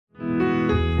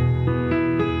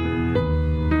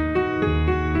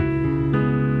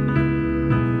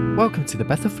Welcome to the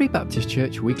Bethel Free Baptist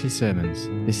Church weekly sermons.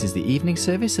 This is the evening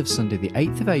service of Sunday the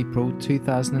 8th of April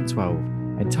 2012,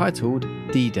 entitled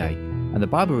D-Day, and the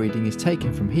Bible reading is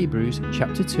taken from Hebrews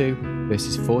chapter 2,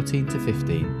 verses 14 to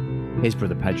 15. Here's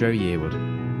Brother Pedro Yearwood.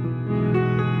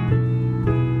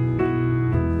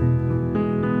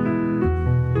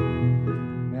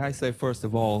 May I say first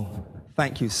of all,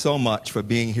 thank you so much for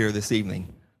being here this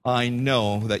evening. I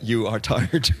know that you are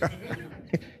tired.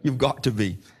 You've got to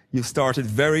be. You started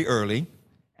very early,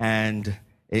 and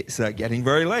it's getting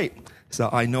very late. So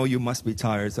I know you must be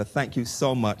tired. So thank you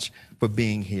so much for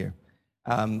being here.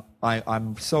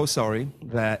 I'm so sorry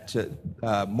that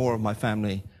more of my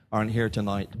family aren't here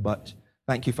tonight, but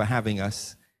thank you for having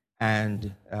us.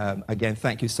 And again,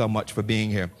 thank you so much for being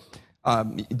here.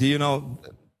 Do you know,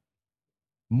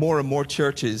 more and more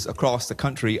churches across the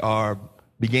country are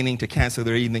beginning to cancel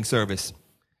their evening service.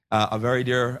 A very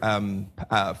dear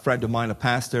friend of mine, a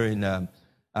pastor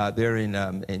there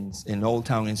in Old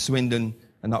Town in Swindon,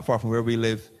 and not far from where we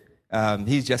live,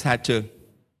 he's just had to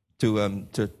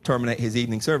terminate his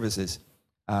evening services.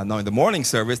 Now in the morning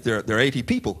service, there are 80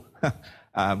 people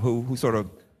who sort of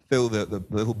fill the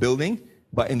little building,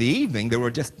 but in the evening there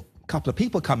were just a couple of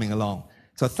people coming along.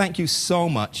 So thank you so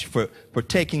much for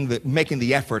making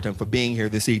the effort and for being here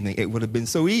this evening. It would have been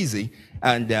so easy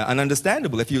and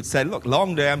understandable if you'd said, look,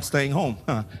 long day, I'm staying home.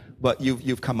 But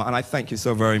you've come out, and I thank you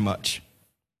so very much.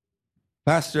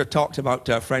 Pastor talked about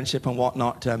friendship and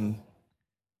whatnot.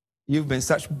 You've been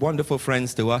such wonderful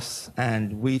friends to us,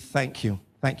 and we thank you.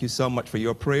 Thank you so much for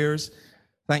your prayers.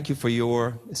 Thank you for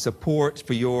your support,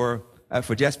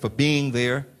 for just being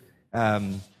there.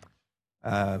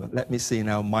 Let me see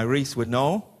now. Maurice would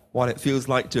know what it feels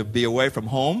like to be away from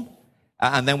home,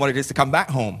 and then what it is to come back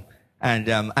home,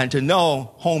 and to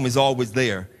know home is always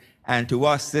there. And to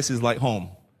us, this is like home,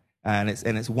 and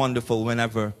it's wonderful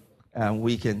whenever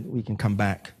we can come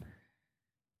back.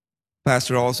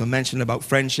 Pastor also mentioned about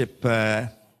friendship.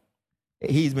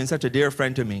 He's been such a dear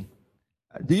friend to me.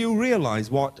 Do you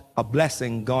realize what a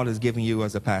blessing God has given you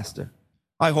as a pastor?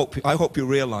 I hope you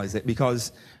realize it,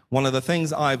 because one of the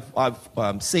things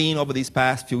I've seen over these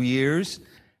past few years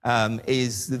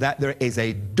is that there is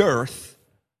a dearth,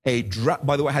 a drought.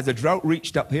 By the way, has a drought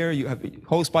reached up here? You have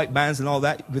hosepipe bans and all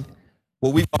that.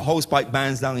 Well, we've got hosepipe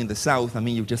bans down in the south. I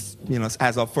mean,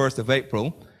 as of 1st of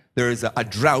April, there is a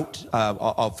drought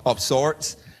of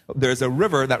sorts. There's a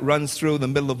river that runs through the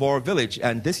middle of our village,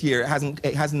 and this year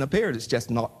it hasn't appeared. It's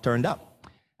just not turned up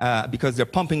because they're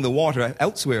pumping the water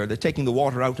elsewhere. They're taking the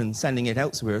water out and sending it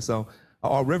elsewhere. So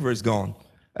our river is gone.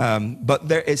 But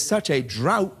there is such a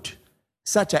drought,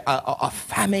 such a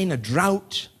famine, a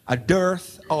drought, a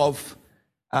dearth of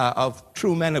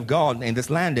true men of God in this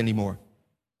land anymore.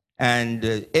 And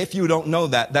if you don't know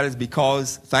that, that is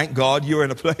because, thank God, you're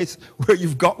in a place where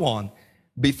you've got one.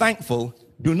 Be thankful.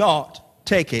 Do not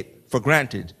take it for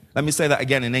granted. Let me say that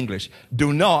again in English.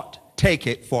 Do not take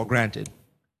it for granted.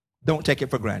 Don't take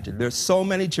it for granted. There's so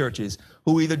many churches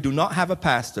who either do not have a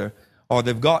pastor, or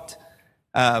they've got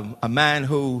a man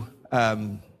who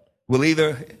will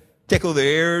either tickle their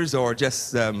ears or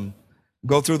just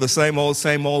go through the same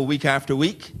old week after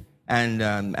week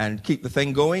and keep the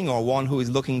thing going, or one who is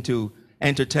looking to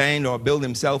entertain or build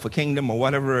himself a kingdom or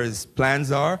whatever his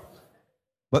plans are.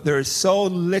 But there is so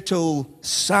little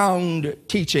sound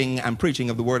teaching and preaching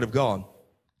of the Word of God.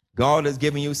 God has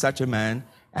given you such a man,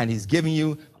 and He's given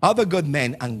you other good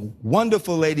men and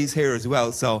wonderful ladies here as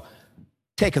well. So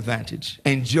take advantage,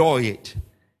 enjoy it,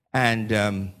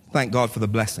 and thank God for the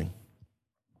blessing.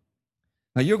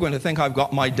 Now, you're going to think I've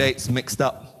got my dates mixed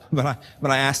up when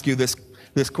I ask you this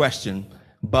question,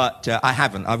 but I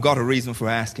haven't. I've got a reason for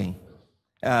asking.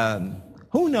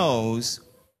 Who knows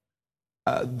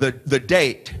the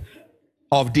date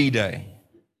of D-Day?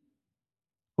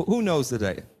 Who knows the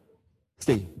date?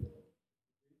 Steve.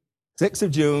 6th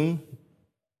of June.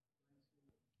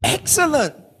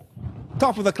 Excellent.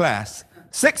 Top of the class.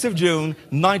 6th of June,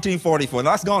 1944.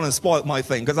 Now, that's gone and spoiled my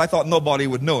thing, because I thought nobody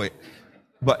would know it.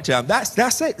 But that's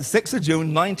it. 6th of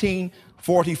June,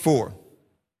 1944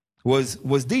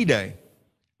 was D-Day.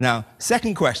 Now,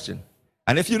 second question.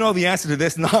 And if you know the answer to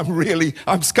this, now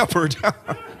I'm scuppered.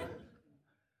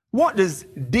 What does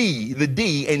the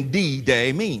D in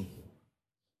D-Day mean?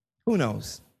 Who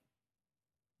knows?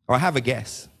 Or have a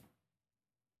guess?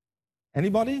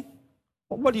 Anybody?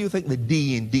 What do you think the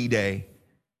D in D-Day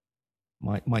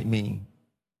might mean?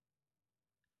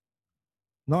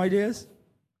 No ideas?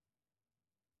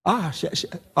 Oh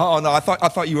no, I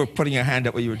thought you were putting your hand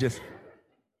up, where you were just.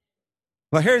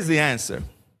 Well, here's the answer.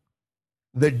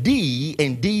 The D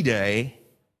in D-Day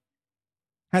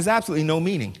has absolutely no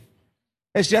meaning.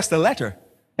 It's just a letter.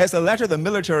 It's a letter the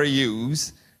military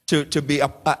use to be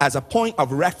as a point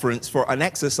of reference for an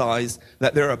exercise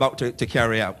that they're about to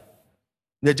carry out.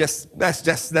 That's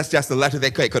just a letter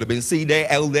they could. It could have been C Day,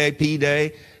 L Day, P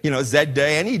Day, Z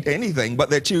Day, anything, but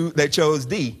they chose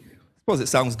D. I suppose it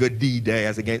sounds good, D Day,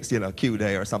 as against, Q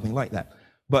Day or something like that.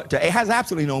 But it has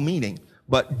absolutely no meaning.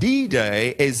 But D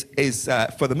Day is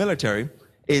for the military,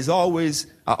 is always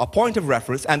a point of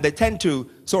reference, and they tend to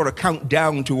sort of count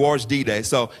down towards D Day.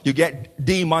 So you get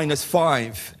D minus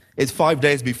 5. It's 5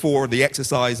 days before the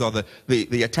exercise or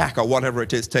the attack or whatever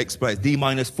it is takes place. D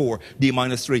minus 4, D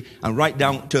minus 3, and right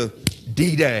down to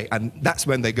D-Day, and that's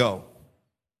when they go.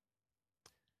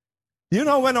 You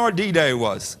know when our D-Day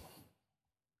was?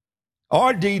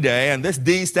 Our D-Day, and this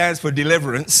D stands for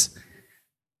deliverance,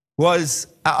 was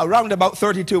around about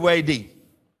 32 AD.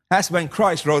 That's when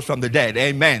Christ rose from the dead.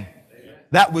 Amen.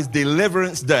 That was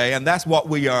Deliverance Day, and that's what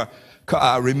we are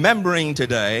remembering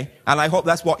today, and I hope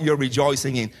that's what you're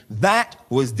rejoicing in. That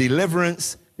was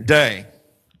Deliverance Day.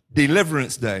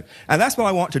 Deliverance Day. And that's what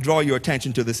I want to draw your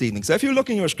attention to this evening. So if you look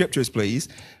in your scriptures, please,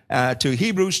 to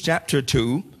Hebrews chapter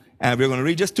 2, and we're going to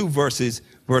read just 2 verses,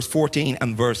 verse 14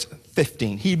 and verse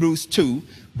 15. Hebrews 2,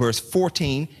 verse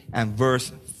 14 and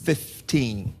verse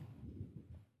 15.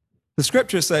 The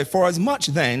scriptures say, "For as much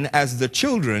then as the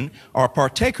children are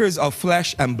partakers of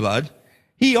flesh and blood,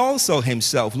 he also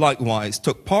himself likewise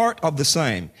took part of the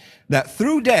same, that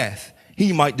through death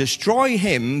he might destroy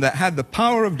him that had the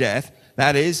power of death,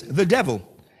 that is, the devil,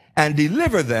 and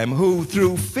deliver them who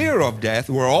through fear of death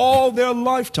were all their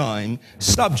lifetime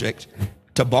subject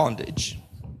to bondage."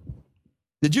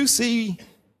 Did you see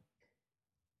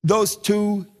those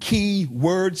 2 key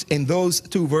words in those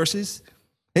 2 verses?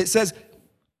 It says,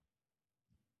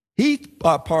 he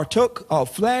partook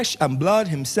of flesh and blood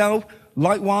himself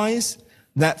likewise,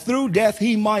 that through death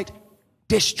he might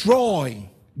destroy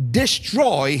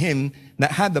him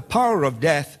that had the power of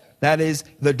death, that is,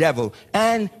 the devil,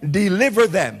 and deliver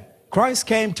them. Christ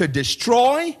came to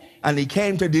destroy, and he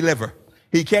came to deliver.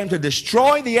 He came to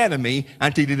destroy the enemy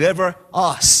and to deliver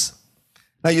us.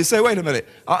 Now you say, wait a minute,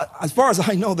 as far as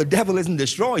I know, the devil isn't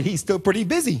destroyed. He's still pretty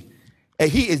busy.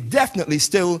 He is definitely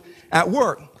still at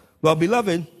work. Well,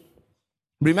 beloved,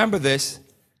 remember this,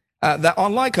 that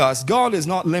unlike us, God is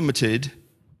not limited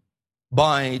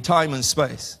by time and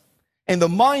space. In the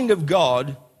mind of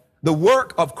God, the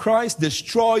work of Christ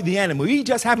destroyed the enemy. We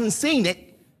just haven't seen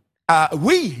it.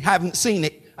 We haven't seen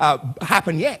it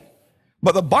happen yet.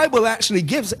 But the Bible actually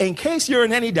gives, in case you're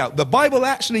in any doubt, the Bible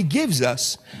actually gives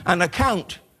us an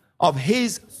account of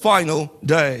his final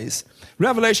days.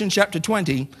 Revelation chapter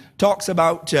 20 talks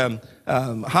about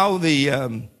how the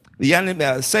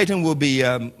enemy, Satan will be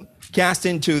cast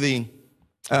into the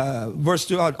verse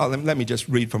 2, let me just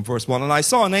read from verse 1. "And I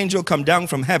saw an angel come down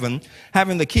from heaven,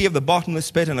 having the key of the bottomless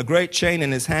pit and a great chain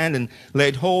in his hand, and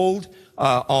laid hold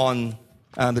on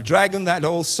the dragon, that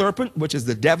old serpent, which is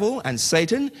the devil and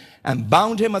Satan, and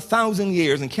bound him 1,000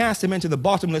 years, and cast him into the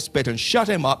bottomless pit, and shut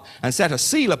him up, and set a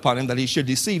seal upon him, that he should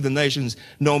deceive the nations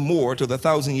no more, till the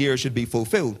 1,000 years should be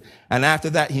fulfilled. And after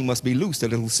that he must be loosed a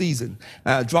little season."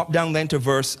 Drop down then to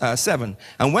verse 7.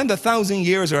 "And when the 1,000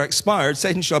 years are expired,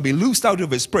 Satan shall be loosed out of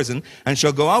his prison, and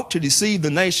shall go out to deceive the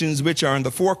nations which are in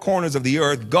the 4 corners of the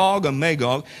earth, Gog and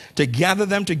Magog, to gather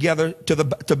them together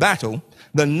to battle,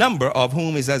 the number of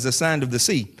whom is as the sand of the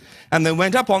sea. And they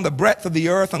went up on the breadth of the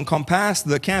earth, and compassed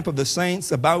the camp of the saints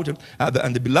about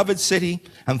and the beloved city,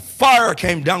 and fire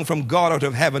came down from God out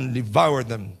of heaven and devoured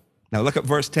them." Now look at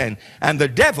verse 10. "And the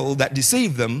devil that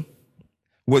deceived them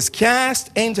was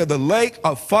cast into the lake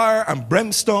of fire and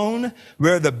brimstone,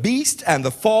 where the beast and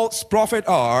the false prophet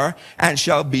are, and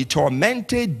shall be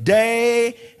tormented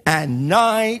day and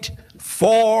night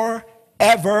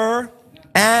forever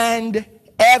and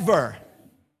ever."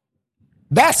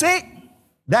 That's it.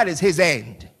 That is his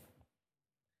end.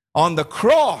 On the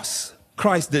cross,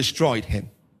 Christ destroyed him.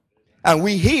 And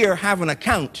we here have an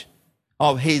account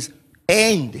of his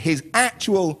end, his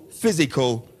actual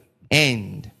physical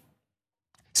end.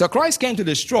 So Christ came to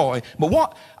destroy, but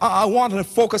what I want to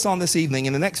focus on this evening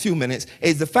in the next few minutes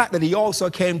is the fact that he also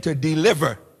came to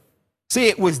deliver. See,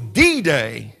 it was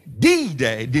D-Day,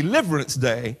 Deliverance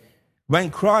Day, when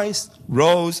Christ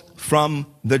rose from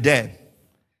the dead.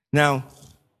 Now,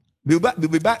 we'll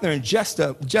be back there in just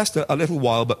a little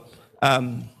while, but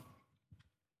 1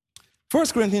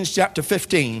 Corinthians chapter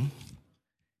 15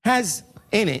 has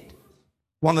in it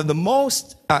one of the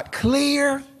most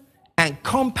clear and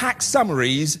compact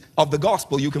summaries of the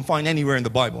gospel you can find anywhere in the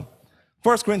Bible.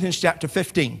 1 Corinthians chapter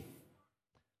 15.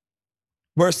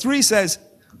 Verse 3 says,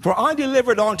 "For I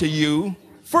delivered unto you,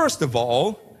 first of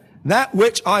all, that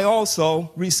which I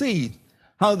also received,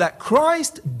 how that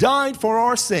Christ died for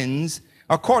our sins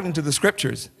according to the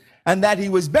scriptures, and that he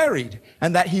was buried,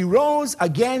 and that he rose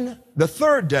again the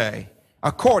third day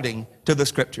according to the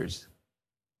scriptures.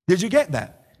 Did you get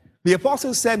that? The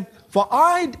apostle said, for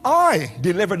I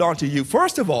delivered unto you,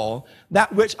 first of all,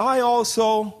 that which I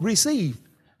also received,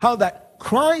 how that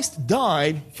Christ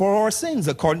died for our sins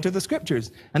according to the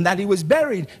scriptures, and that he was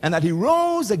buried, and that he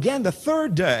rose again the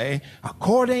third day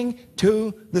according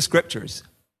to the scriptures.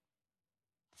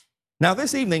 Now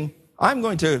this evening, I'm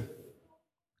going to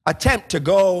attempt to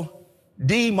go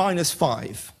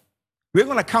D-5. We're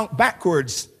going to count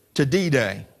backwards to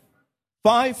D-Day.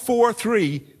 5, 4,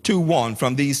 3, 2, 1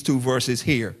 from these two verses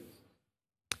here.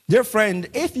 Dear friend,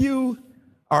 if you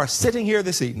are sitting here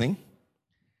this evening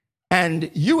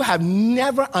and you have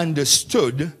never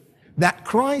understood that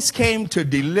Christ came to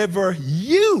deliver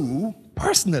you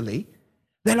personally,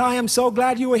 then I am so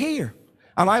glad you are here.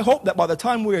 And I hope that by the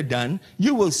time we're done,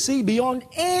 you will see beyond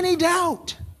any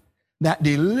doubt that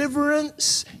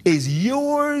deliverance is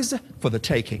yours for the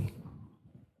taking.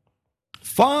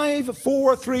 5,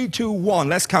 4, 3, 2, 1.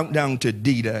 Let's count down to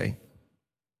D-Day.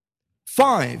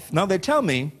 5. Now they tell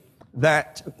me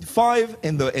that 5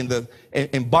 in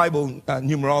Bible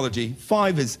numerology,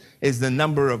 5 is the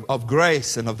number of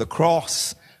grace and of the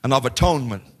cross and of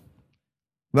atonement.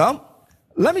 Well,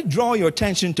 let me draw your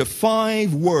attention to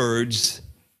 5 words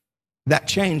that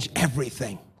change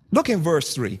everything. Look in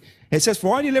verse 3. It says,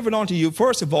 for I delivered unto you,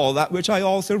 first of all, that which I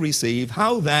also received,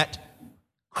 how that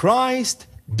Christ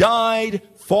died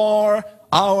for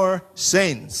our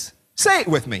sins. Say it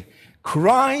with me.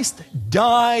 Christ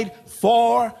died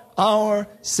for our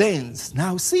sins.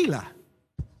 Now, Selah,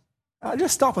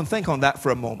 just stop and think on that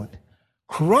for a moment.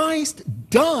 Christ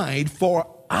died for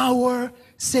our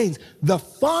sins. The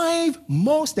 5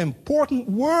 most important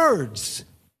words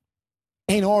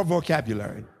in our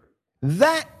vocabulary.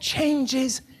 That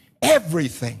changes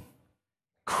everything.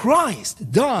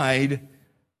 Christ died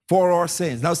for our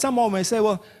sins. Now, some of you may say,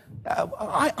 well,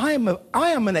 I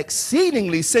am an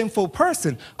exceedingly sinful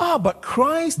person. But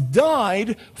Christ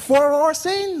died for our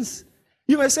sins.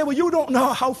 You may say, well, you don't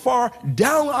know how far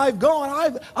down I've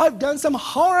gone. I've done some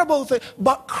horrible things.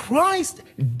 But Christ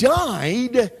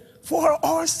died for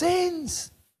our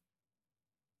sins.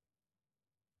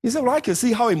 You say, well, I can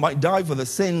see how he might die for the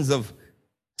sins of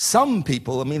some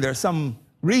people. I mean, there are some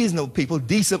reasonable people,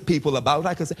 decent people about.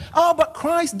 I can say, but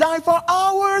Christ died for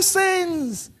our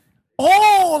sins.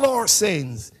 All our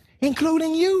sins,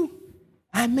 including you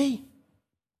and me.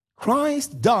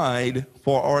 Christ died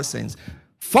for our sins.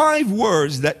 5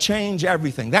 words that change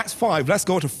everything. That's 5. Let's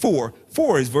go to 4.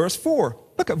 4 is verse 4.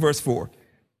 Look at verse 4.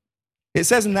 It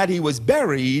says, in that he was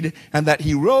buried and that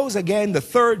he rose again the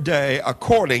third day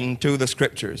according to the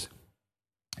scriptures.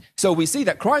 So we see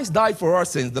that Christ died for our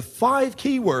sins, the 5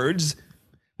 key words,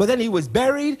 but then he was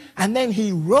buried and then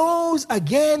he rose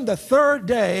again the third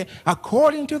day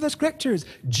according to the scriptures,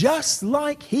 just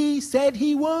like he said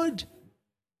he would.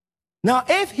 Now,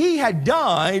 if he had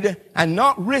died and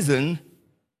not risen,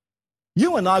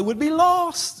 you and I would be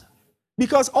lost,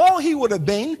 because all he would have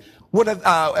been would have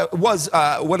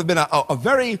been a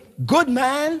very good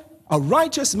man, a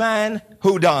righteous man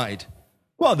who died.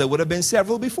 Well, there would have been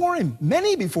several before him,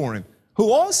 many before him,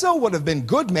 who also would have been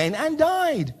good men and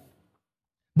died.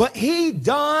 But he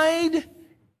died.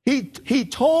 He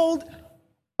told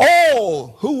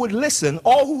all who would listen,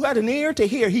 all who had an ear to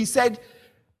hear, he said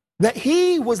that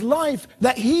he was life,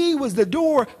 that he was the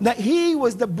door, that he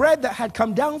was the bread that had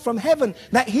come down from heaven,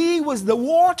 that he was the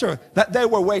water that they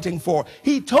were waiting for.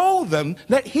 He told them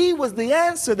that he was the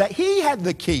answer, that he had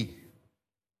the key.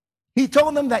 He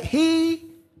told them that he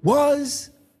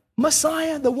was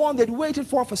Messiah, the one they'd waited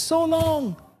for so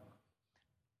long.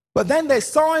 But then they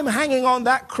saw him hanging on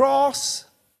that cross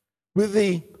with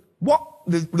what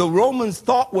the Romans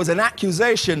thought was an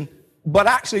accusation, but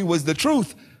actually was the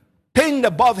truth, pinned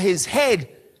above his head.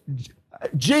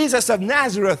 Jesus of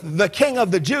Nazareth, the King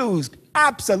of the Jews.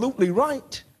 Absolutely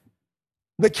right.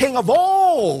 The King of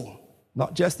all,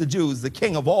 not just the Jews, the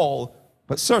King of all,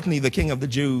 but certainly the King of the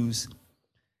Jews.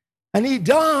 And he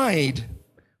died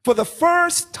for the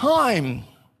first time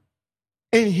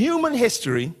in human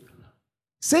history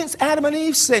since Adam and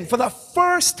Eve sinned. For the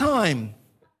first time,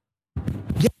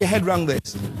 get your head around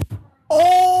this,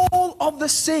 all of the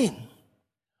sin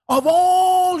of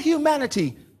all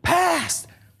humanity, past,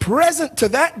 present to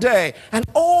that day, and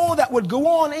all that would go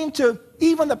on into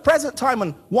even the present time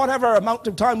and whatever amount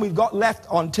of time we've got left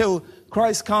until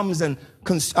Christ comes and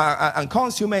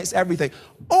consummates everything.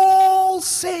 All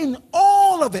sin,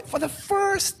 all of it, for the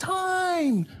first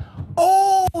time,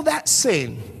 all that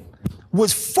sin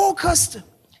was focused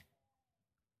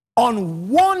on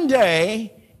one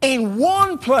day, in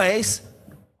one place,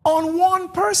 on one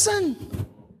person.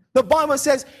 The Bible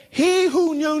says, he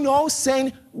who knew no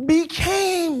sin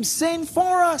became sin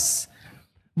for us.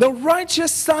 The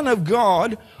righteous Son of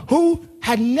God, who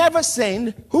had never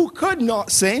sinned, who could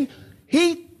not sin,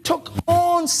 he took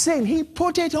on sin. He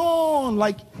put it on,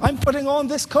 like I'm putting on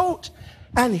this coat.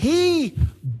 And he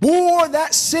bore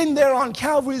that sin there on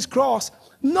Calvary's cross.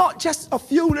 Not just a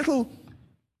few little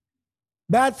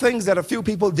bad things that a few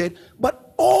people did,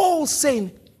 but all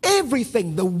sin,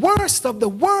 everything, the worst of the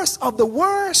worst of the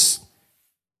worst.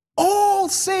 All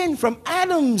sin from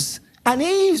Adam's and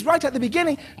Eve's right at the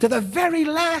beginning to the very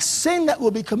last sin that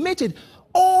will be committed.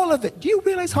 All of it. Do you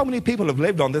realize how many people have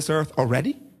lived on this earth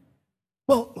already?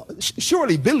 Well,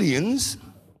 surely billions.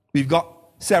 We've got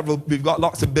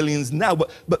lots of billions now,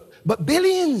 but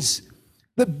billions.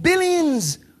 The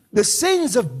billions, the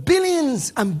sins of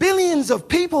billions and billions of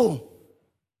people.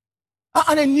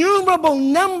 An innumerable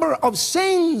number of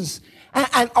sins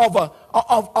and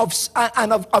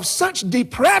of such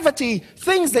depravity,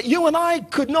 things that you and I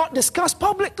could not discuss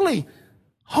publicly.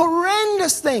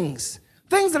 Horrendous things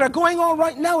that are going on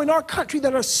right now in our country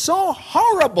that are so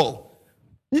horrible.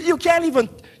 You can't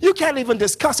even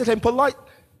discuss it in polite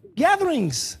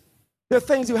gatherings. There are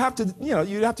things you have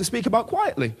to speak about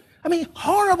quietly. I mean,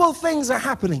 horrible things are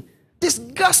happening.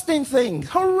 Disgusting things,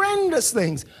 horrendous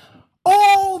things.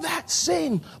 All that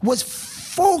sin was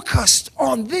focused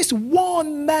on this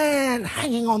one man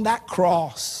hanging on that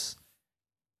cross.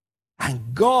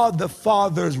 And God the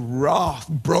Father's wrath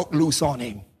broke loose on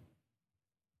him.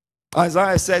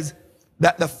 Isaiah says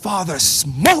that the Father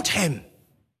smote him.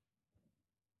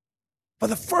 For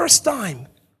the first time,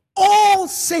 all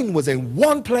sin was in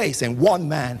one place, in one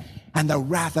man, and the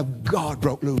wrath of God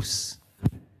broke loose.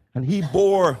 And he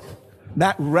bore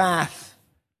that wrath.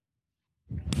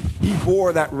 He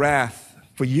bore that wrath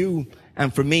for you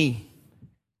and for me.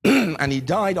 And he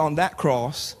died on that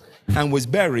cross and was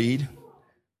buried.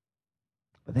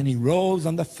 But then he rose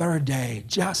on the third day,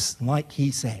 just like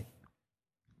he said.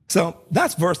 So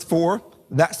that's verse 4.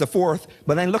 That's the fourth.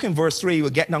 But then look in verse 3, we'll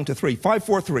get down to 3. 5,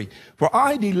 4, 3. For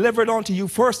I delivered unto you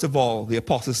first of all, the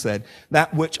apostle said,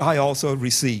 that which I also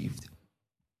received.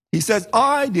 He says,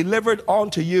 I delivered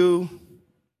unto you.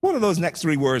 What are those next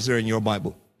three words there in your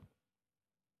Bible?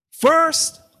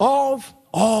 First of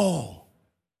all.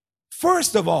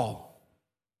 First of all.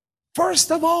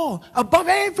 First of all. Above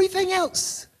everything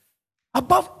else.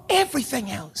 Above everything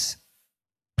else.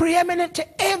 Preeminent to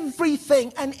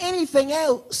everything and anything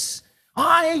else.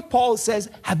 I, Paul says,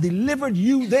 have delivered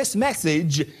you this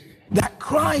message that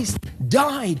Christ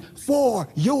died for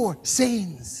your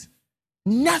sins.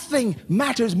 Nothing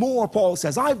matters more, Paul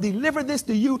says. I've delivered this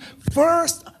to you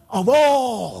first of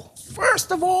all.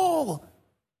 First of all.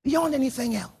 Beyond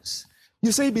anything else.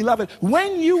 You see, beloved,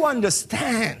 when you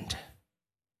understand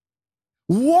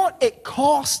what it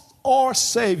cost our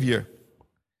Savior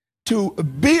to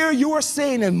bear your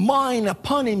sin and mine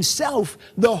upon himself,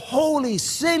 the holy,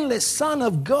 sinless Son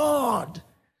of God,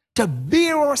 to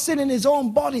bear our sin in his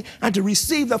own body and to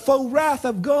receive the full wrath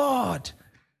of God.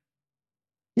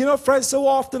 You know, friends, so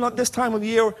often at this time of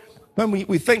year, when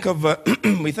we think of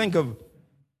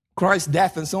Christ's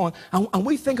death and so on, and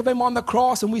we think of him on the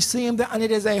cross and we see him there, and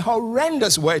it is a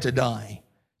horrendous way to die.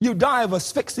 You die of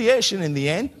asphyxiation in the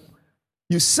end.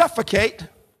 You suffocate.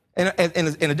 In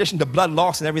addition to blood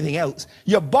loss and everything else,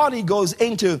 your body goes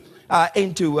into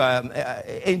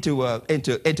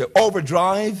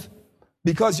overdrive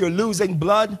because you're losing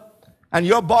blood, and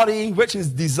your body, which is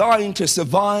designed to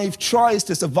survive, tries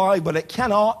to survive, but it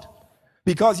cannot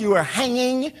because you are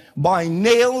hanging by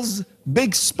nails,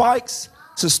 big spikes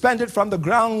suspended from the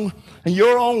ground, and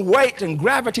your own weight and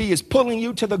gravity is pulling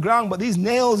you to the ground, but these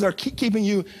nails are keeping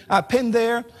you pinned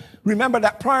there. Remember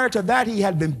that prior to that, he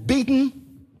had been beaten.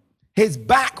 His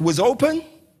back was open.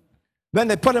 Then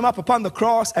they put him up upon the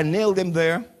cross and nailed him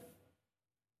there.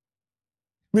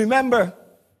 Remember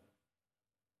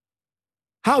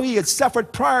how he had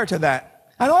suffered prior to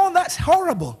that. And all that's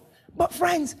horrible. But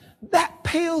friends, that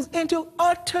pales into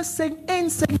utter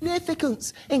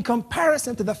insignificance in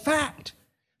comparison to the fact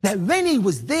that when he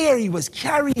was there, he was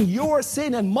carrying your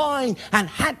sin and mine and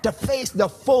had to face the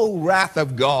full wrath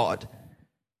of God.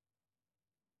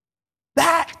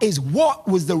 That is what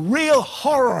was the real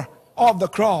horror of the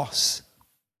cross.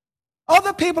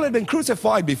 Other people had been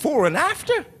crucified before and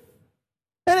after.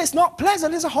 And it's not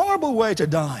pleasant. It's a horrible way to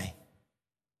die.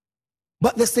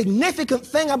 But the significant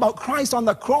thing about Christ on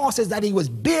the cross is that he was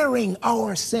bearing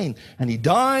our sin. And he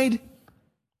died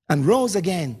and rose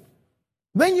again.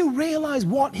 When you realize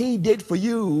what he did for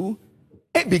you,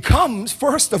 it becomes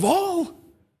first of all.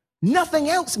 Nothing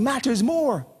else matters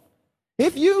more.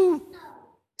 If you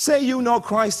say you know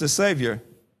Christ as Savior,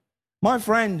 my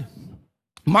friend,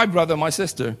 my brother, my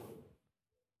sister,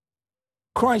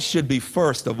 Christ should be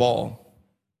first of all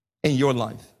in your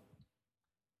life.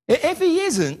 If he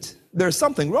isn't, there's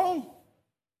something wrong.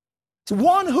 It's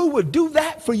one who would do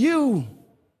that for you.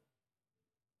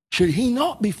 Should he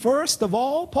not be first of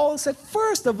all? Paul said,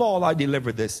 first of all, I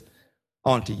delivered this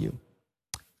onto you.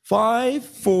 5,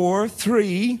 4,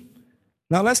 3.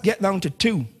 Now let's get down to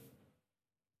 2.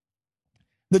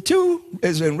 The 2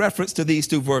 is in reference to these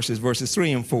 2 verses, verses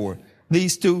 3 and 4.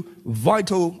 These 2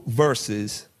 vital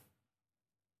verses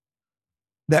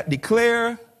that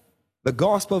declare the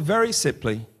gospel very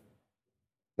simply,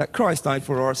 that Christ died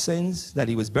for our sins, that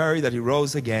he was buried, that he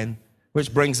rose again,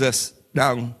 which brings us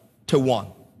down to 1.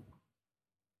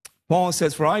 Paul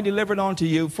says, for I delivered unto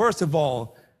you, first of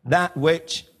all, that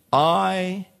which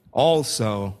I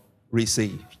also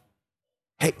received.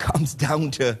 It comes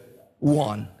down to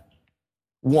 1.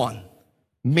 1.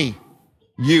 Me.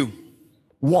 You.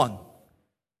 1.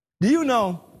 Do you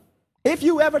know, if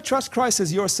you ever trust Christ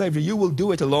as your Savior, you will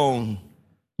do it alone.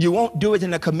 You won't do it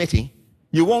in a committee.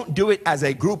 You won't do it as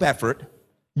a group effort.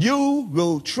 You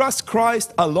will trust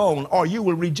Christ alone, or you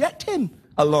will reject him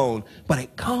alone. But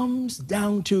it comes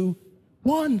down to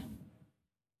 1.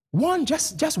 1,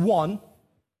 just 1.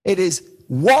 It is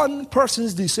one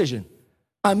person's decision.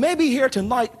 I may be here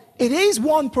tonight. It is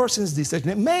one person's decision.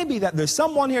 It may be that there's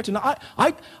someone here tonight.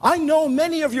 I know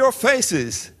many of your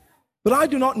faces, but I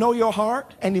do not know your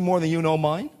heart any more than you know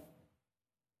mine.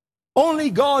 Only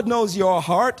God knows your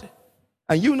heart,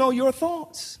 and you know your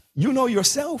thoughts. You know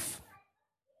yourself.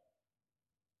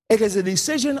 It is a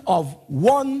decision of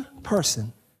one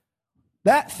person.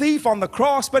 That thief on the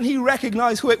cross, when he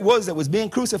recognized who it was that was being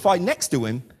crucified next to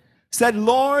him, said,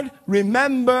 Lord,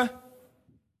 remember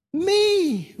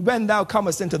me when thou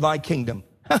comest into thy kingdom.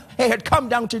 It had come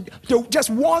down to just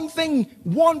one thing,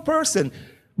 one person.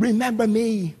 Remember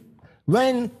me.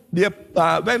 When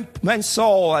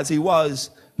Saul, as he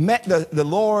was, met the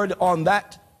Lord on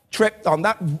that trip, on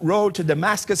that road to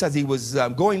Damascus, as he was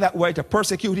going that way to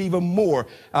persecute even more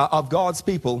of God's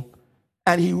people,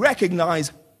 and he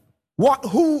recognized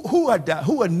who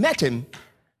had met him,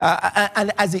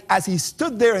 and as he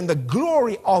stood there in the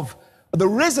glory of the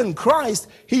risen Christ,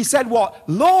 he said, "What,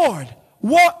 Lord?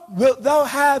 What wilt thou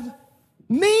have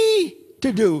me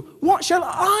to do? What shall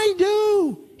I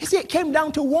do?" You see, it came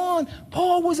down to one.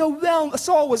 Saul was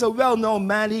a well-known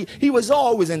man. He was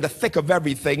always in the thick of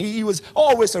everything. He was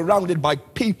always surrounded by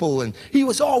people, and he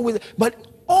was always, but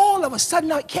all of a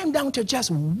sudden it came down to just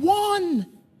one.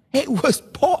 It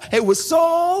was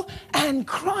Saul and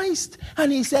Christ.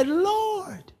 And he said,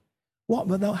 Lord, what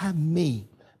wilt thou have me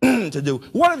to do?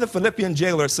 What did the Philippian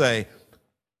jailer say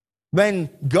when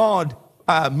God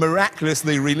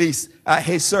miraculously released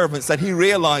his servants, that he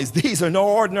realized these are no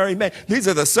ordinary men? These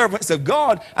are the servants of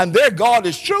God, and their God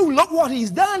is true. Look what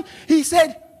he's done. He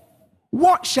said,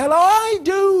 what shall I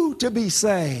do to be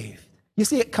saved? You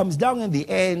see, it comes down in the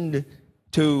end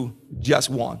to just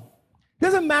one.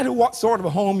 Doesn't matter what sort of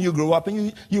a home you grew up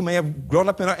in. You may have grown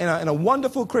up in a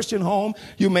wonderful Christian home.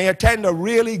 You may attend a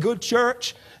really good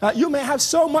church. You may have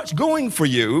so much going for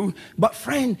you. But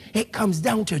friend, it comes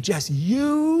down to just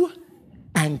you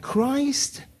and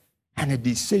Christ, and a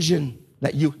decision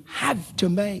that you have to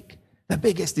make, the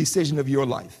biggest decision of your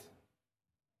life.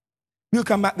 We'll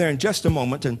come back there in just a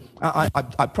moment, and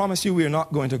I promise you we are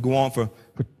not going to go on for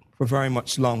very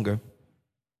much longer.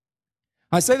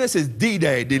 I say this is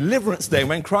D-Day, Deliverance Day,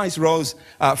 when Christ rose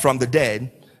from the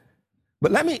dead.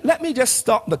 But let me just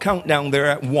stop the countdown there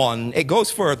at 1. It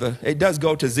goes further. It does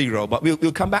go to 0, but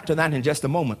we'll come back to that in just a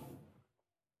moment.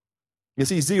 You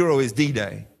see, 0 is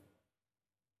D-Day.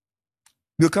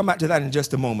 We'll come back to that in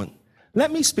just a moment.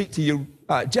 Let me speak to you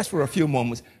just for a few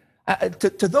moments.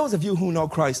 To those of you who know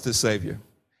Christ as Savior,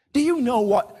 do you know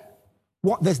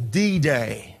what this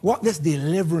D-Day, what this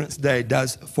Deliverance Day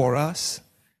does for us?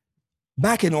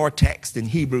 Back in our text in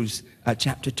Hebrews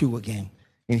chapter 2 again.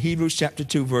 In Hebrews chapter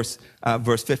 2, verse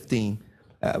 15.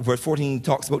 Verse 14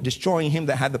 talks about destroying him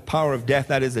that had the power of death,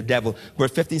 that is the devil.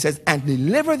 Verse 15 says, and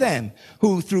deliver them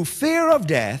who through fear of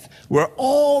death were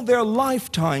all their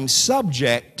lifetime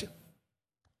subject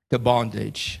to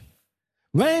bondage.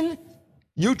 When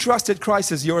you trusted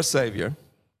Christ as your Savior,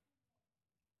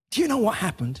 do you know what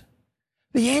happened?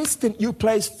 The instant you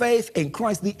placed faith in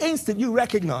Christ, the instant you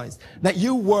recognized that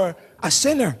you were a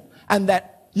sinner and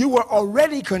that you were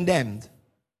already condemned,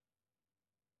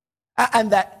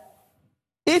 and that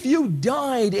if you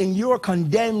died in your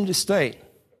condemned state,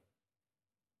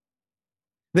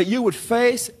 that you would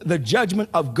face the judgment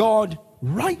of God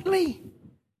rightly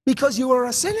because you were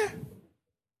a sinner.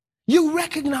 You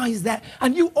recognized that,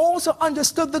 and you also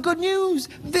understood the good news,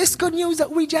 this good news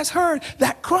that we just heard,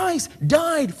 that Christ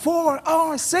died for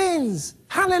our sins.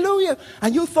 Hallelujah.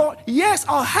 And you thought, yes,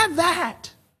 I'll have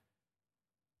that.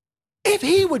 If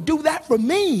he would do that for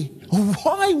me,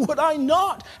 why would I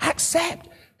not accept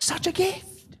such a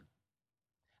gift?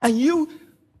 And you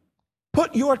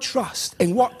put your trust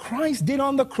in what Christ did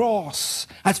on the cross.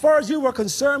 As far as you were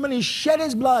concerned, when he shed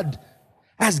his blood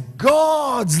as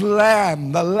God's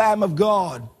lamb, the Lamb of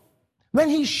God. When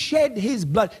he shed his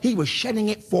blood, he was shedding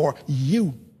it for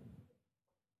you.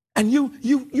 And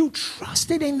you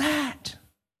trusted in that.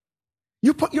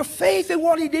 You put your faith in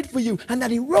what he did for you, and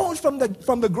that he rose from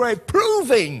the grave,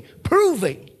 proving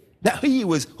that he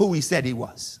was who he said he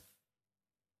was.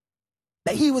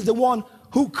 That he was the one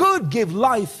who could give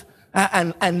life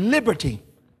and liberty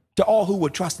to all who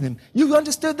would trust in him. You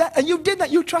understood that, and you did that.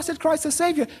 You trusted Christ as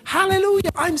Savior. Hallelujah.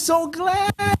 I'm so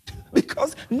glad,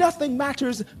 because nothing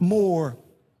matters more.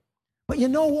 But you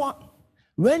know what?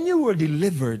 When you were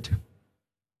delivered,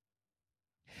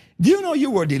 do you know you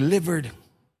were delivered?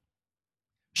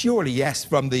 Surely, yes,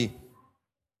 from the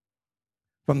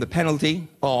penalty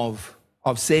of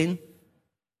sin.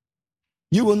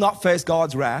 You will not face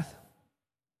God's wrath.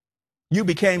 You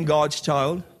became God's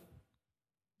child.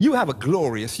 You have a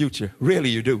glorious future. Really,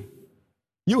 you do.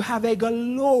 You have a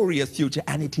glorious future,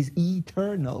 and it is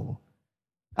eternal.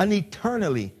 An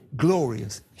eternally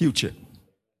glorious future.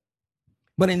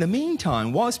 But in the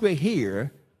meantime, whilst we're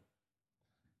here,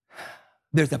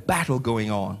 there's a battle going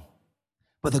on.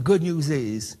 But the good news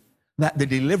is that the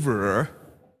deliverer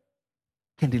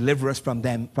can deliver us from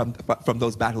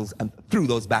those battles and through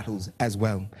those battles as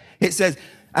well. It says,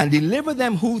 and deliver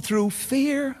them who through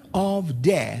fear of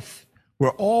death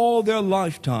were all their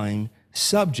lifetime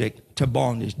subject to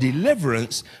bondage.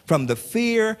 Deliverance from the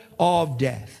fear of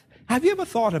death. Have you ever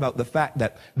thought about the fact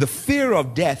that the fear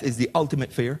of death is the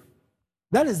ultimate fear?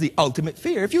 That is the ultimate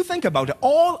fear. If you think about it,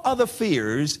 all other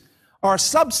fears are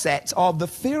subsets of the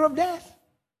fear of death.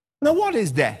 Now, what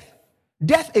is death?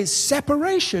 Death is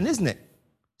separation, isn't it?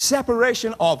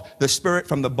 Separation of the spirit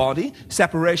from the body,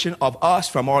 separation of us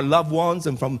from our loved ones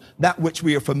and from that which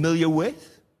we are familiar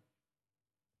with.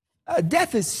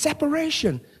 Death is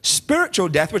separation. Spiritual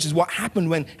death, which is what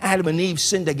happened when Adam and Eve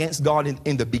sinned against God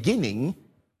in the beginning.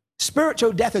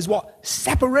 Spiritual death is what?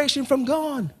 Separation from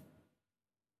God.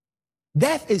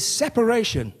 Death is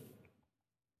separation.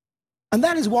 And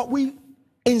that is what we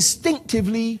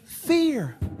instinctively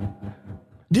fear.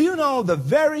 Do you know the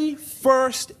very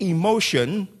first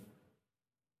emotion,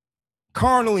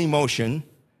 carnal emotion,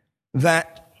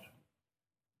 that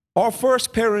our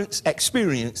first parents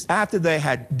experienced after they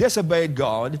had disobeyed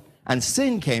God and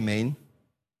sin came in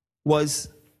was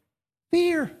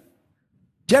fear?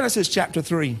 Genesis chapter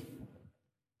 3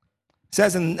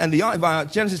 says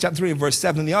Genesis chapter 3 and verse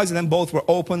 7, and the eyes of them both were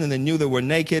open, and they knew they were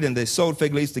naked, and they sewed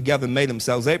fig leaves together and made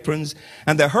themselves aprons.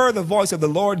 And they heard the voice of the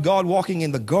Lord God walking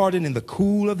in the garden in the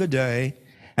cool of the day.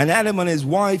 And Adam and his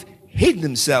wife hid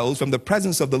themselves from the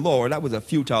presence of the Lord. That was a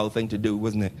futile thing to do,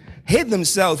 wasn't it? Hid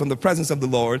themselves from the presence of the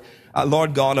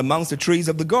Lord God, amongst the trees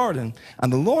of the garden.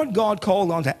 And the Lord God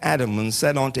called unto Adam and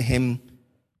said unto him,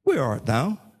 where art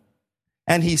thou?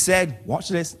 And he said, watch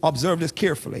this, observe this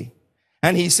carefully.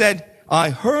 And he said, I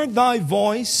heard thy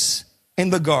voice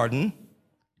in the garden,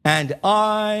 and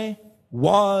I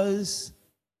was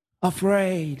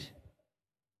afraid.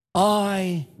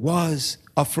 I was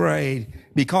afraid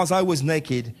because I was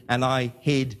naked and I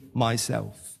hid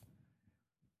myself.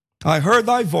 I heard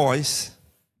thy voice,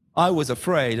 I was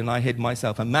afraid, and I hid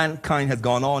myself. And mankind has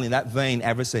gone on in that vein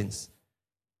ever since.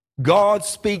 God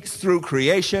speaks through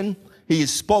creation. He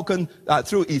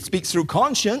speaks through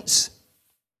conscience.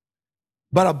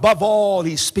 But above all,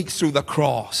 he speaks through the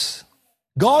cross.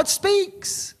 God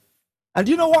speaks. And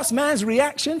do you know what's man's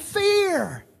reaction?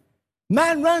 Fear.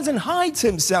 Man runs and hides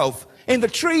himself in the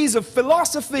trees of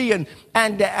philosophy and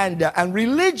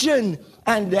religion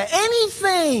and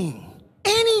anything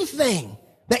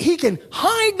that he can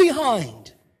hide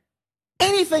behind.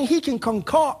 Anything he can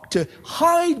concoct to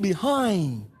hide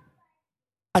behind.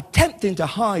 Attempting to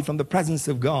hide from the presence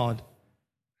of God.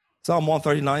 Psalm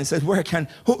 139 says, where can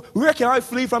I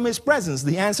flee from his presence?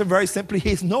 The answer very simply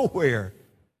is nowhere.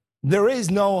 There is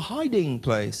no hiding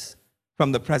place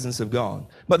from the presence of God.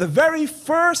 But the very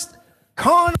first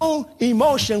carnal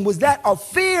emotion was that of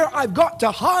fear. I've got to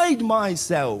hide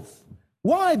myself.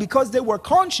 Why? Because they were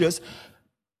conscious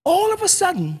all of a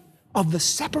sudden of the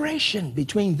separation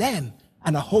between them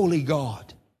and a holy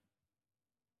God.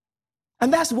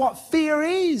 And that's what fear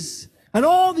is. and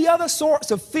all the other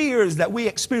sorts of fears that we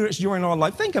experience during our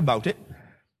life. Think about it.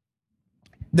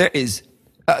 There is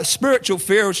spiritual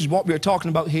fear, which is what we're talking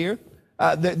about here.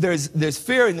 There's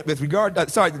fear with regard,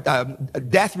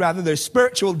 death rather. There's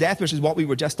spiritual death, which is what we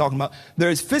were just talking about.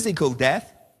 There's physical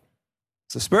death.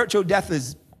 So spiritual death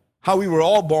is how we were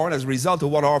all born as a result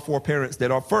of what our foreparents did,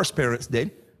 our first parents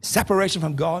did. Separation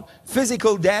from God.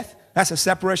 Physical death, that's a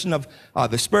separation of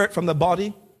the spirit from the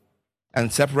body,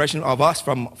 and separation of us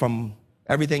from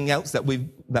everything else that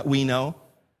we know.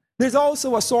 There's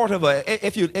also a sort of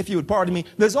if you would pardon me,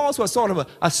 there's also a sort of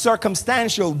a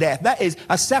circumstantial death. That is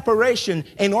a separation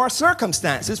in our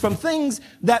circumstances from things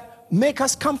that make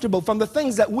us comfortable, from the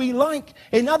things that we like.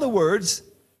 In other words,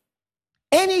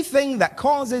 anything that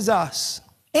causes us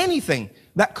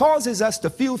to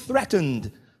feel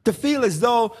threatened, to feel as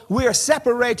though we're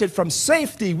separated from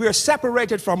safety, we're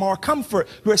separated from our comfort,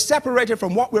 we're separated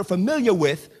from what we're familiar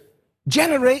with,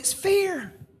 generates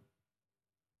fear.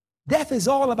 Death is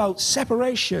all about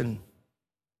separation.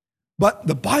 But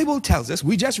the Bible tells us,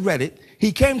 we just read it,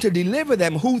 he came to deliver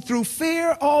them who through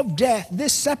fear of death,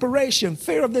 this separation,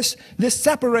 fear of this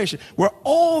separation, were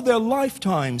all their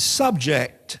lifetime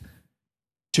subject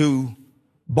to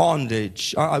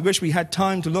bondage. I wish we had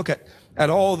time to look at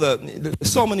all the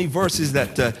so many verses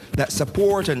that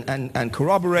support and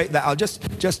corroborate that. I'll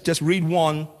just read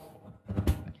one.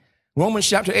 Romans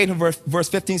chapter 8 and verse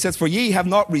 15 says, for ye have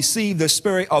not received the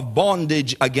spirit of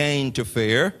bondage again to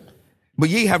fear, but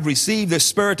ye have received the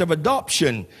spirit of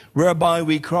adoption, whereby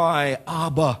we cry,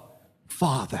 Abba,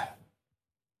 Father.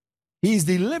 He's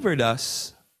delivered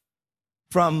us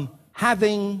from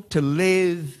having to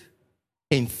live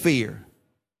in fear.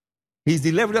 He's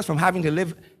delivered us from having to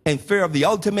live in fear of the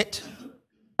ultimate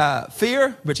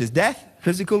fear, which is death,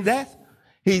 physical death.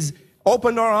 He's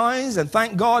opened our eyes, and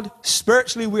thank God,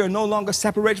 spiritually we are no longer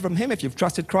separated from him. If you've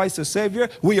trusted Christ as Savior,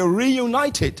 we are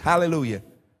reunited, hallelujah,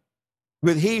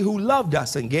 with he who loved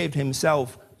us and gave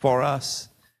himself for us.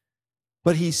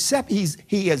 But he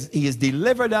has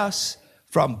delivered us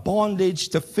from bondage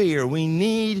to fear. We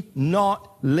need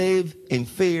not live in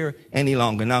fear any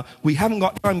longer. Now, we haven't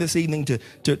got time this evening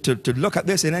to look at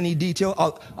this in any detail.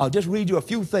 I'll just read you a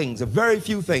few things, a very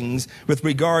few things with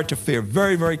regard to fear,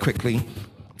 very, very quickly.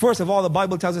 First of all, the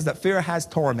Bible tells us that fear has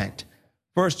torment.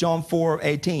 1 John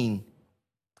 4:18.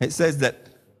 It says that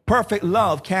perfect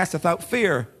love casteth out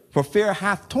fear, for fear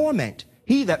hath torment.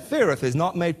 He that feareth is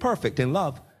not made perfect in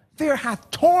love. Fear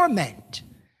hath torment.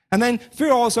 And then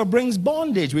fear also brings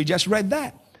bondage. We just read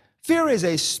that. Fear is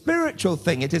a spiritual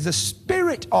thing. It is a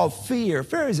spirit of fear.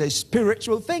 Fear is a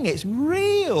spiritual thing. It's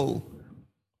real.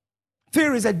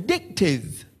 Fear is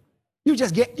addictive. You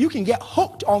can get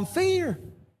hooked on fear.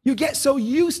 You get so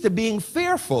used to being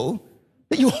fearful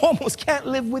that you almost can't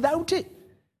live without it.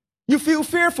 You feel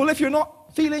fearful if you're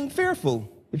not feeling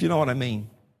fearful, if you know what I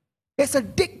mean. It's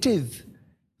addictive.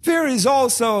 Fear is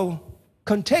also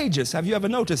contagious. Have you ever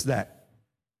noticed that?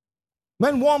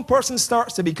 When one person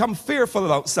starts to become fearful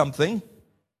about something,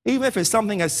 even if it's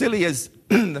something as silly as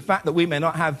the fact that we may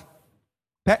not have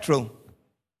petrol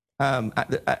at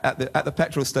the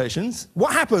petrol stations,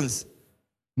 what happens?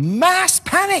 Mass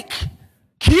panic.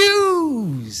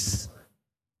 Queues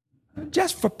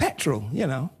just for petrol, you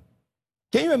know.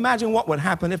 Can you imagine what would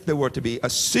happen if there were to be a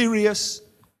serious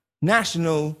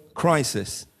national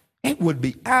crisis? It would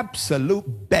be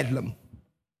absolute bedlam.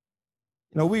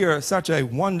 You know, we are such a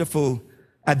wonderful,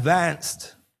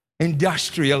 advanced,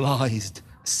 industrialized,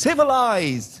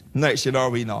 civilized nation, are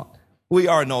we not? We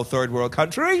are no third world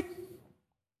country.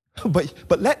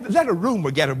 But let a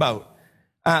rumor get about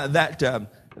that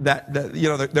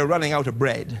they're running out of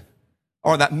bread,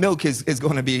 or that milk is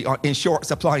going to be in short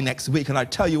supply next week. And I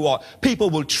tell you what, people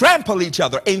will trample each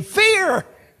other in fear.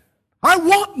 I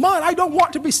want mine. I don't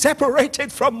want to be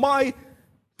separated from my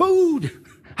food.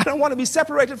 I don't want to be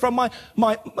separated from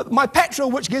my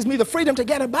petrol, which gives me the freedom to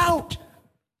get about.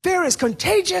 Fear is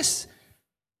contagious.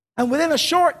 And within a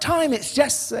short time, it's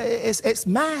just, it's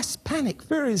mass panic.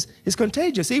 Fear is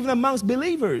contagious, even amongst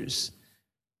believers.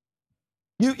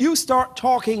 You start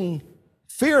talking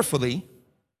fearfully,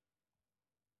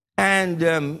 and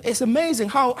it's amazing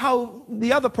how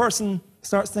the other person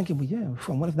starts thinking, well, yeah,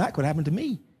 what if that could happen to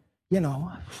me? You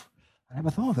know, I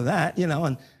never thought of that, you know,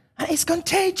 and it's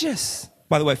contagious.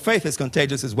 By the way, faith is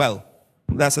contagious as well.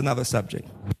 That's another subject.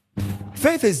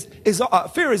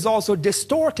 Fear is also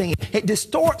distorting. It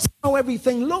distorts how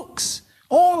everything looks.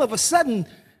 All of a sudden,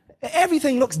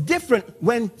 everything looks different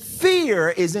when fear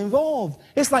is involved.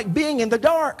 It's like being in the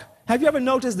dark. Have you ever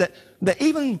noticed that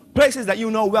even places that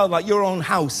you know well, like your own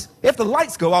house, if the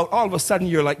lights go out, all of a sudden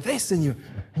you're like this, and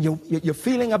and you're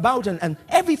feeling about, and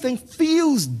everything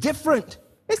feels different.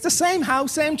 It's the same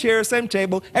house, same chair, same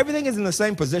table. Everything is in the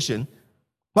same position.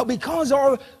 But because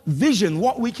our vision,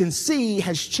 what we can see,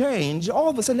 has changed, all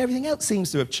of a sudden everything else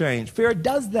seems to have changed. Fear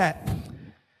does that.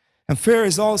 And fear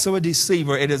is also a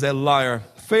deceiver. It is a liar.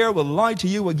 Fear will lie to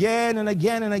you again and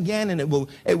again and again, and it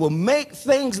will make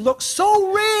things look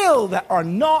so real that are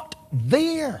not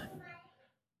there.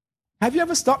 Have you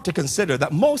ever stopped to consider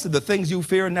that most of the things you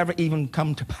fear never even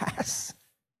come to pass?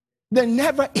 They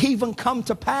never even come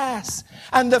to pass.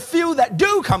 And the few that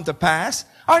do come to pass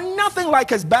are nothing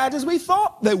like as bad as we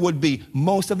thought they would be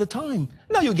most of the time.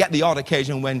 Now, you get the odd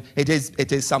occasion when it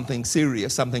is something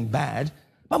serious, something bad.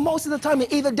 But most of the time,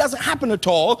 it either doesn't happen at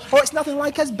all, or it's nothing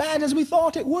like as bad as we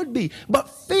thought it would be. But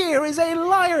fear is a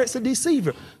liar. It's a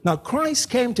deceiver. Now, Christ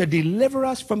came to deliver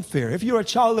us from fear. If you're a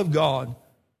child of God,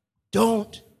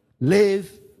 don't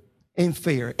live in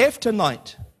fear. If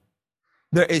tonight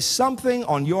there is something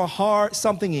on your heart,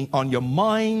 something on your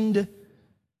mind,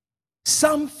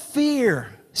 some fear,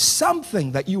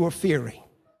 something that you are fearing,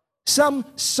 some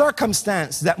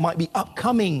circumstance that might be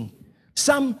upcoming,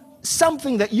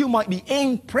 something that you might be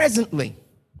in presently,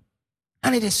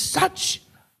 and it is such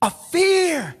a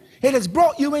fear, it has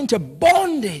brought you into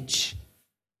bondage,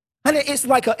 and it's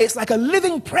like a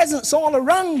living presence all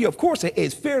around you. Of course it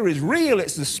is. Fear is real.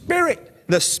 It's the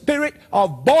spirit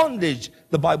of bondage,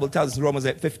 the Bible tells us in Romans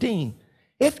 8:15.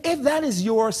 If that is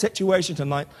your situation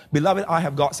tonight, beloved, I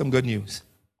have got some good news.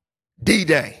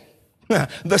 D-Day.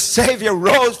 The Savior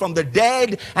rose from the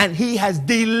dead, and he has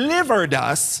delivered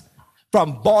us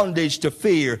from bondage to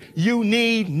fear. You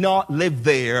need not live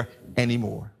there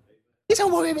anymore. You say,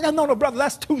 well, no, brother,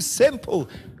 that's too simple.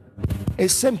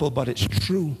 It's simple, but it's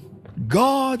true.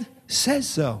 God says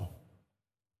so.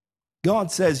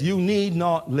 God says you need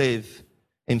not live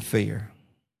in fear.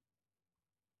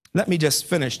 Let me just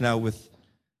finish now with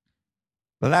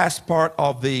the last part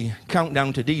of the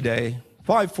countdown to D-Day.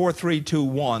 5, 4, 3, 2,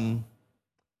 1,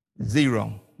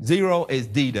 0. 0 is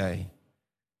D-Day.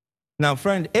 Now,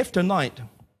 friend, if tonight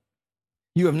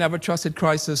you have never trusted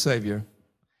Christ as Savior,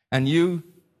 and you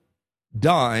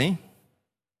die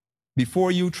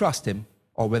before you trust him,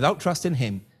 or without trusting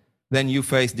him, then you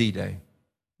face D-Day.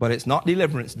 But it's not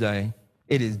Deliverance Day,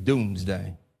 it is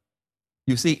Doomsday.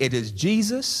 You see, it is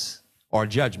Jesus or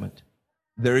judgment.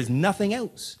 There is nothing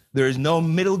else. There is no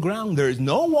middle ground. There is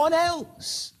no one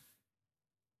else.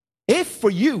 If for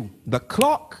you the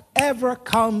clock ever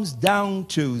comes down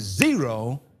to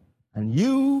 0 and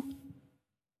you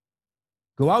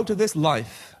go out of this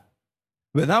life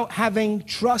without having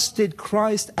trusted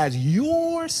Christ as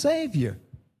your Savior,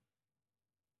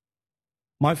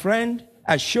 my friend,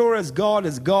 as sure as God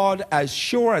is God, as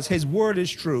sure as his word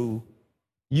is true,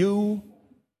 you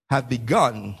have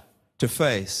begun to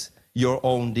face your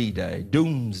own D-Day,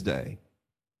 Doomsday.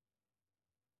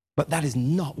 But that is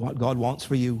not what God wants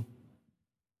for you.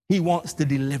 He wants to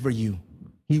deliver you.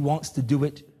 He wants to do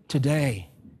it today.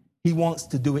 He wants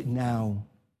to do it now.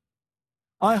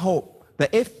 I hope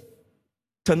that if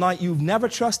tonight you've never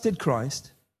trusted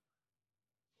Christ,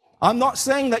 I'm not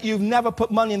saying that you've never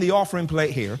put money in the offering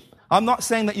plate here. I'm not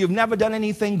saying that you've never done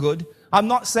anything good. I'm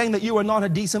not saying that you are not a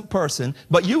decent person,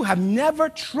 but you have never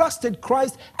trusted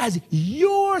Christ as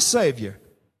your Savior.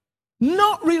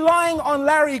 Not relying on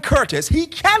Larry Curtis. He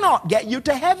cannot get you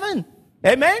to heaven.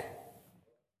 Amen?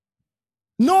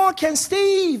 Nor can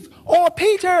Steve or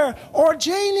Peter or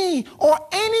Janie or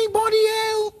anybody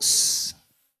else.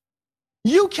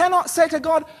 You cannot say to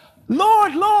God,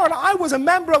 Lord, Lord, I was a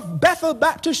member of Bethel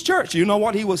Baptist Church. You know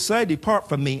what he will say? Depart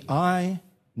from me. I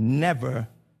never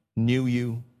knew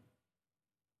you.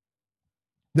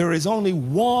 There is only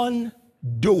one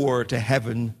door to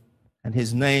heaven, and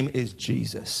his name is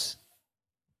Jesus.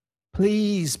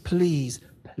 Please, please,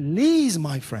 please,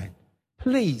 my friend,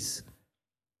 please.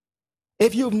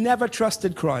 If you've never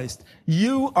trusted Christ,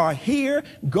 you are here.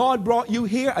 God brought you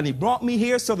here, and he brought me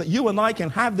here so that you and I can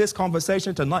have this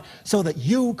conversation tonight, so that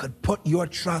you could put your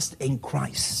trust in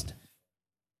Christ.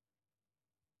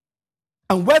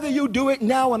 And whether you do it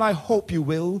now, and I hope you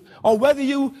will, or whether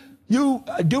you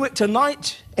do it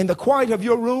tonight in the quiet of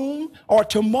your room, or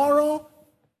tomorrow,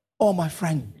 oh, my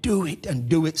friend, do it, and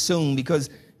do it soon, because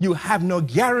you have no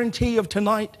guarantee of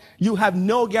tonight. You have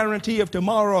no guarantee of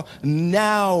tomorrow.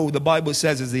 Now, the Bible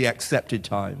says, is the accepted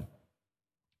time.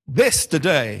 This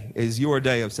today is your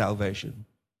day of salvation.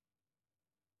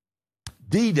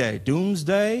 D-Day,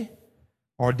 Doomsday,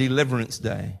 or Deliverance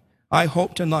Day. I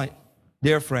hope tonight,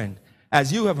 dear friend,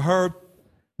 as you have heard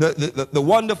the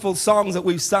wonderful songs that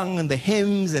we've sung and the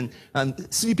hymns, and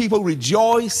see people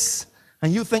rejoice,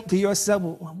 and you think to yourself,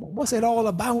 well, what's it all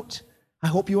about? I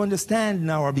hope you understand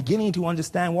now, are beginning to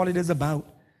understand what it is about.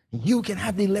 You can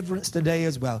have deliverance today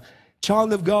as well.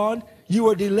 Child of God, you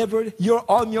are delivered. You're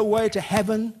on your way to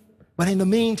heaven. But in the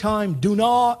meantime, do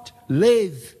not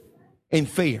live in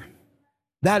fear.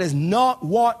 That is not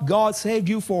what God saved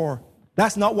you for.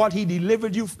 That's not what he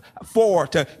delivered you for,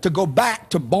 to go back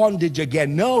to bondage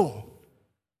again. No.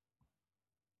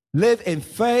 Live in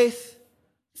faith,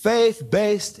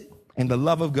 faith-based in the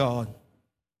love of God.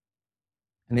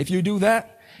 And if you do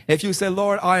that, if you say,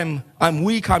 Lord, I'm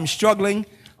weak, I'm struggling,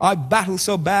 I battle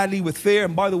so badly with fear.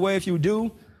 And by the way, if you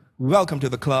do, welcome to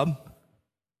the club.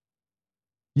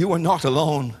 You are not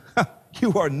alone.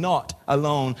 You are not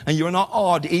alone. And you're not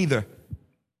odd either.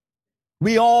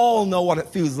 We all know what it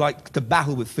feels like to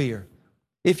battle with fear.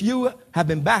 If you have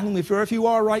been battling with fear, if you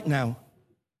are right now,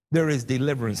 there is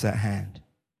deliverance at hand.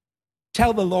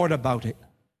 Tell the Lord about it.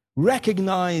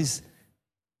 Recognize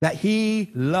that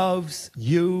he loves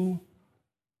you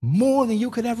more than you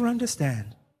could ever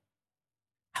understand.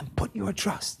 And put your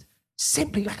trust,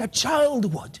 simply like a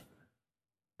child would,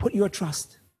 put your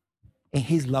trust in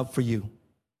his love for you.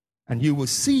 And you will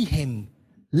see him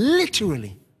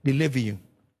literally deliver you,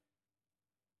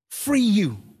 free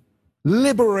you,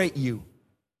 liberate you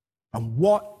from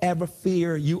whatever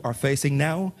fear you are facing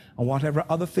now and whatever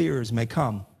other fears may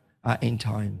come in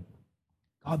time.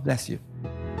 God bless you.